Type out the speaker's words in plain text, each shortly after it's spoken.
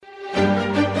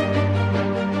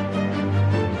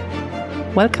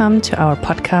Welcome to our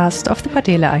podcast of the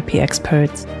Padela IP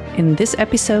Experts. In this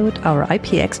episode, our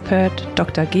IP expert,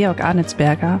 Dr. Georg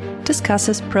Arnitzberger,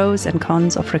 discusses pros and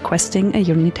cons of requesting a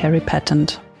unitary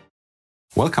patent.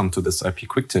 Welcome to this IP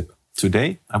Quick Tip.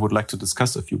 Today, I would like to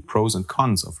discuss a few pros and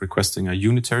cons of requesting a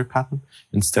unitary patent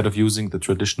instead of using the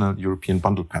traditional European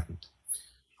bundle patent.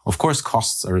 Of course,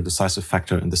 costs are a decisive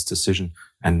factor in this decision,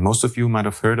 and most of you might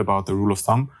have heard about the rule of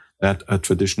thumb that a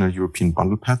traditional European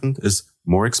bundle patent is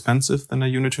more expensive than a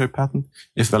unitary patent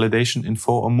if validation in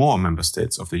 4 or more member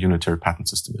states of the unitary patent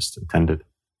system is intended.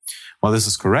 While this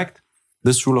is correct,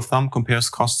 this rule of thumb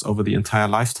compares costs over the entire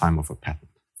lifetime of a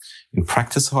patent. In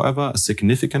practice, however, a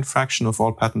significant fraction of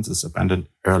all patents is abandoned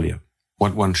earlier.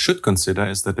 What one should consider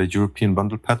is that the European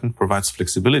bundle patent provides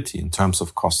flexibility in terms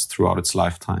of costs throughout its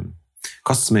lifetime.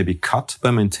 Costs may be cut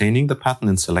by maintaining the patent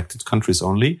in selected countries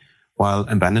only, while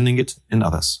abandoning it in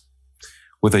others.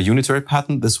 With a unitary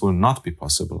patent, this will not be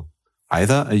possible.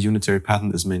 Either a unitary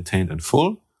patent is maintained in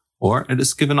full, or it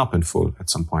is given up in full at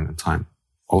some point in time.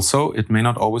 Also, it may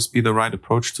not always be the right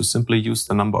approach to simply use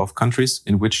the number of countries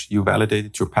in which you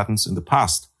validated your patents in the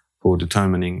past for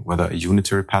determining whether a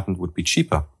unitary patent would be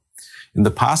cheaper. In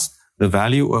the past, the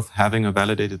value of having a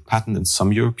validated patent in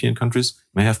some European countries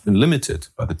may have been limited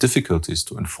by the difficulties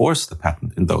to enforce the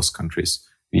patent in those countries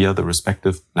via the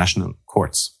respective national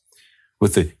courts.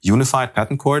 With the Unified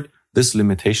Patent Court, this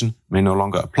limitation may no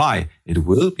longer apply. It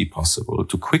will be possible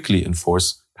to quickly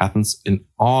enforce patents in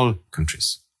all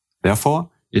countries.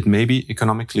 Therefore, it may be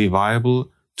economically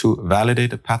viable to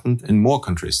validate a patent in more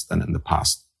countries than in the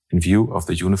past, in view of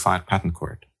the Unified Patent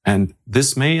Court. And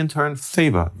this may in turn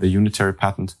favor the unitary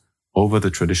patent over the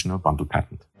traditional bundle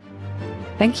patent.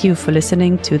 Thank you for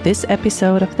listening to this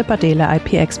episode of the Padela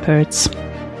IP Experts.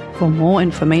 For more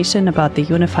information about the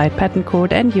Unified Patent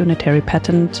Court and Unitary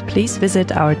Patent, please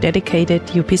visit our dedicated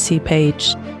UPC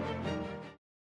page.